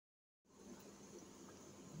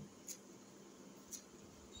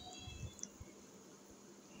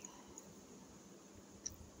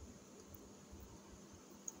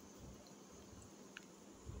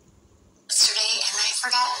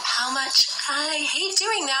I hate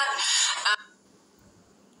doing that.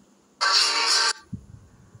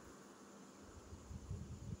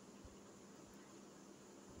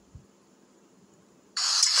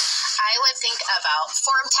 I would think about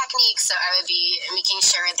form techniques, so I would be making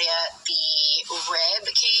sure that the rib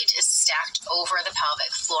cage is stacked over the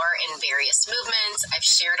pelvic floor in various movements. I've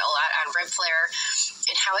shared a lot on rib flare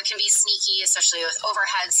and how it can be sneaky, especially with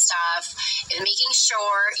overhead stuff, and making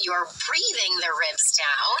sure you're breathing the ribs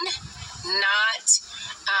down, not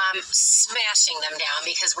smashing them down,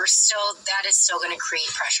 because that is still going to create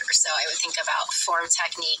pressure. So I would think about form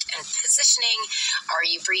technique and positioning. Are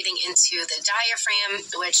you breathing into the diaphragm,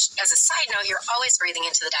 which, as a side note, you're always breathing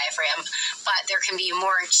into the diaphragm, but there can be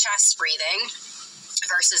more chest breathing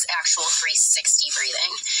versus actual 360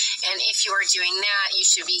 breathing. And if you are doing that, you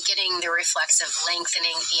should be getting the reflexive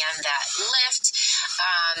lengthening and that lift,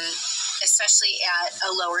 especially at a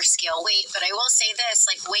lower scale weight. But I will say this,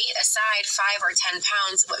 like, weight aside, 5 or 10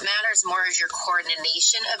 pounds, what matters more is your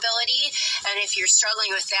coordination ability. And if you're struggling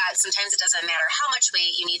with that, sometimes it doesn't matter how much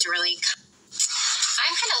weight, you need to really...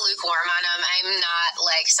 I'm kind of lukewarm on them. I'm not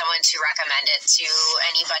like someone to recommend it to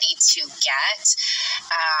anybody to get.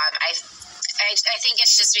 I think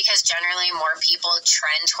it's just because generally more people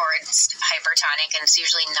trend towards hypertonic, and it's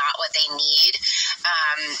usually not what they need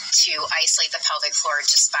to isolate the pelvic floor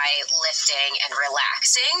just by lifting and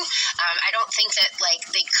relaxing. I don't think that like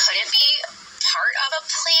they couldn't be part of a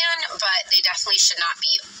plan, but they definitely should not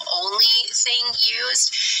be only thing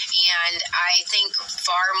used. And I think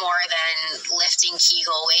far more than lifting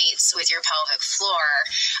Kegel weights with your pelvic floor,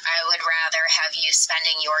 I would rather have you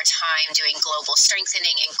spending your time doing global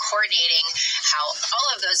strengthening and coordinating how all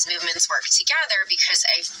of those movements work together, because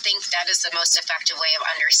I think that is the most effective way of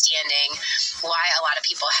understanding why a lot of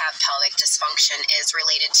people have pelvic dysfunction is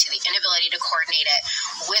related to the inability to coordinate it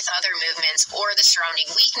with other movements or the surrounding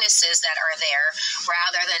weaknesses that are there,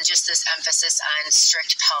 rather than just this emphasis on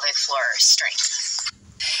strict pelvic floor strength.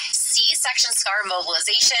 C-section scar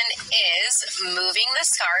mobilization is moving the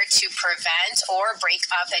scar to prevent or break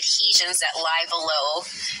up adhesions that lie below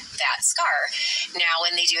that scar. Now,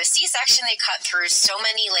 when they do a C-section, they cut through so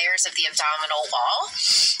many layers of the abdominal wall.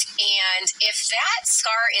 And if that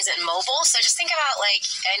scar isn't mobile, so just think about like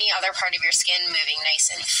any other part of your skin moving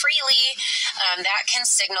nice and freely, that can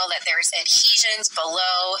signal that there's adhesions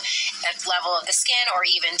below at the level of the skin or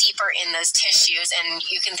even deeper in those tissues. And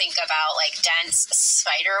you can think about like dense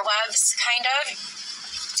spider webs, kind of.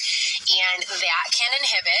 And that can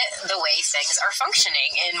inhibit the way things are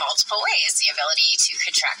functioning in multiple ways. The ability to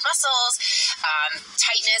contract muscles,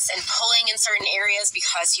 tightness and pulling in certain areas,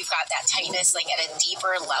 because you've got that tightness like at a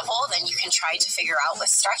deeper level than you can try to figure out with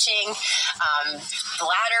stretching,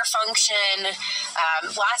 bladder function,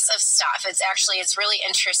 lots of stuff. It's really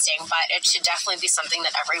interesting, but it should definitely be something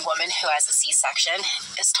that every woman who has a C-section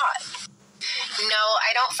is taught. No,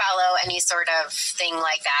 I don't follow any sort of thing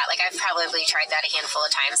like that. Like, I've probably tried that a handful of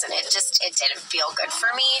times, and it didn't feel good for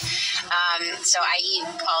me. So I eat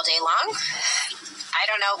all day long. I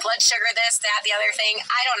don't know, blood sugar, this, that, the other thing.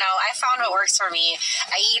 I don't know. I found what works for me.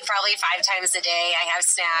 I eat probably 5 times a day. I have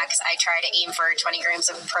snacks. I try to aim for 20 grams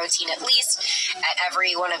of protein at least at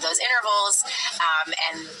every one of those intervals.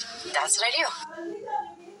 And that's what I do.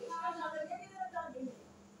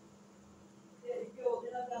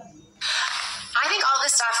 I think all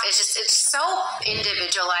this stuff is it's so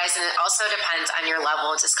individualized, and it also depends on your level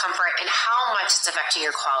of discomfort and how much it's affecting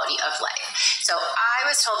your quality of life. So I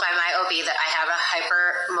was told by my OB that I have a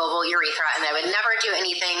hypermobile urethra and I would never do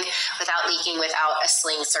anything without leaking without a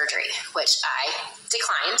sling surgery, which I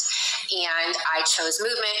declined. And I chose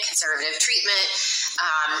movement, conservative treatment.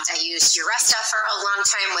 I used Uresta for a long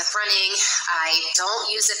time with running. I don't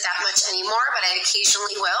use it that much anymore, but I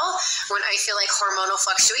occasionally will when I feel like hormonal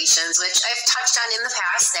fluctuations, which I've touched on in the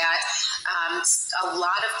past, that a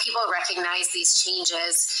lot of people recognize these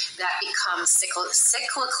changes that become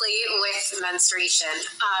cyclically with menstruation.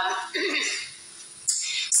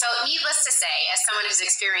 So needless to say, as someone who's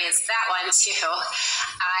experienced that one too,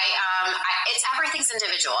 everything's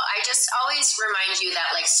individual. I just always remind you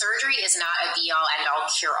that like surgery is not a be-all, end-all,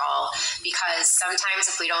 cure-all, because sometimes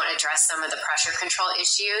if we don't address some of the pressure control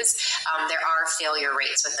issues, there are failure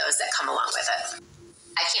rates with those that come along with it.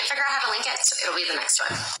 I can't figure out how to link it, so it'll be the next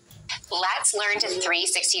one. Let's learn to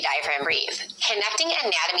 360 diaphragm breathe. Connecting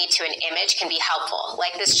anatomy to an image can be helpful,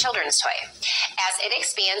 like this children's toy. As it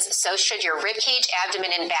expands, so should your ribcage,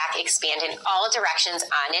 abdomen, and back expand in all directions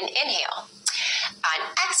on an inhale. On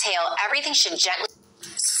exhale, everything should gently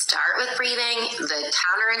start with breathing. The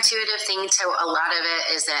counterintuitive thing to a lot of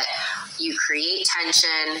it is that you create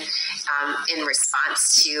tension in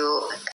response to